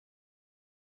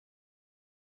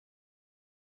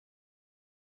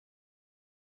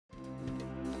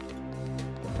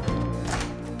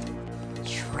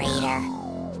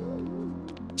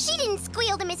there. She didn't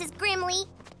squeal to Mrs. Grimley.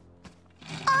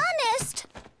 Honest.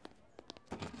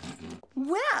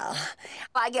 Well,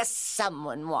 I guess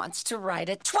someone wants to write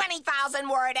a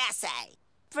 20,000-word essay.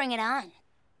 Bring it on.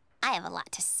 I have a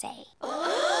lot to say.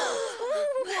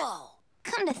 Whoa.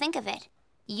 Come to think of it,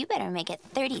 you better make it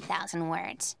 30,000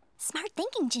 words. Smart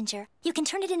thinking, Ginger. You can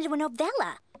turn it into a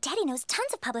novella. Daddy knows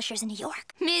tons of publishers in New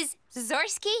York. Ms.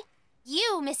 Zorsky,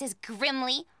 you, Mrs.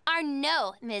 Grimley, are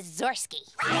no Ms.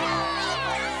 Zorsky.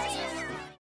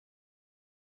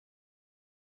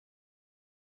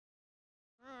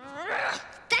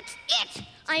 That's it!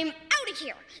 I'm out of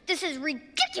here! This is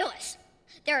ridiculous!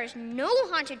 There is no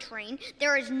haunted train,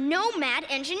 there is no mad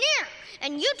engineer,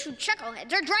 and you two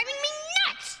chuckleheads are driving me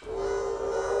nuts!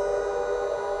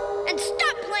 And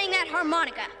stop playing that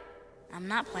harmonica! I'm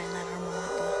not playing that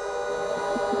harmonica.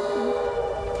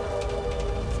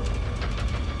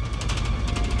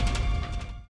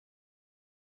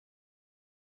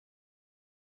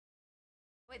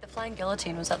 Wait, the flying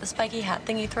guillotine, was that the spiky hat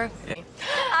thing you threw? Yeah.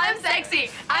 I'm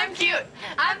sexy, I'm cute,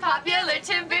 I'm popular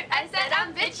to boot. I said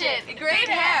I'm bitchin', great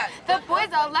hair. The boys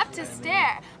all left to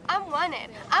stare. I'm wanted,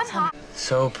 I'm hot.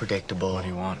 So predictable. What do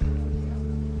you want?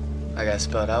 I got it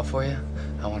spelled out for you.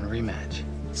 I want a rematch.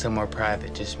 Somewhere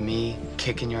private, just me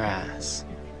kicking your ass.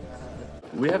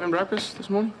 We having breakfast this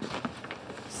morning?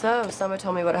 So, Summer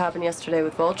told me what happened yesterday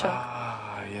with Volchuk.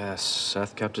 Ah, yes.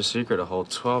 Seth kept a secret a whole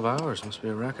 12 hours. Must be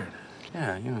a record.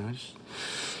 Yeah, you know,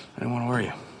 I didn't want to worry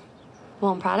you.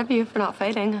 Well, I'm proud of you for not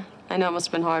fighting. I know it must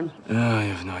have been hard. You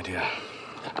have no idea.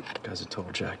 The guy's a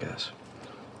total jackass.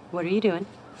 What are you doing?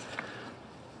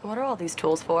 What are all these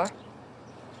tools for?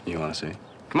 You want to see?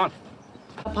 Come on.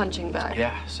 A punching bag.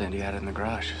 Yeah, Sandy had it in the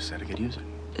garage. Said I could use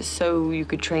it. So you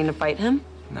could train to fight him?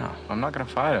 No, I'm not going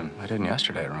to fight him. I didn't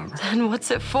yesterday, remember? Then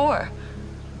what's it for?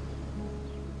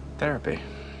 Therapy.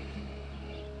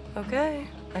 Okay.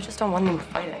 I just don't want any more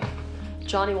fighting.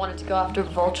 Johnny wanted to go after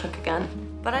Volchuk again,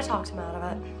 but I talked him out of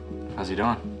it. How's he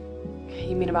doing?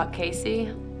 You mean about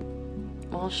Casey?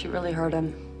 Well, she really hurt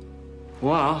him.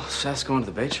 Well, Seth's going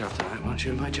to the bait shop tonight. Why don't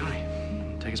you invite Johnny?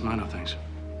 Take his mind off things.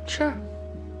 Sure.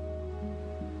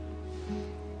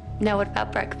 Now what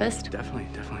about breakfast? Definitely,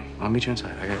 definitely. I'll meet you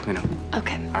inside. I gotta clean up.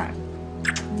 Okay. All right.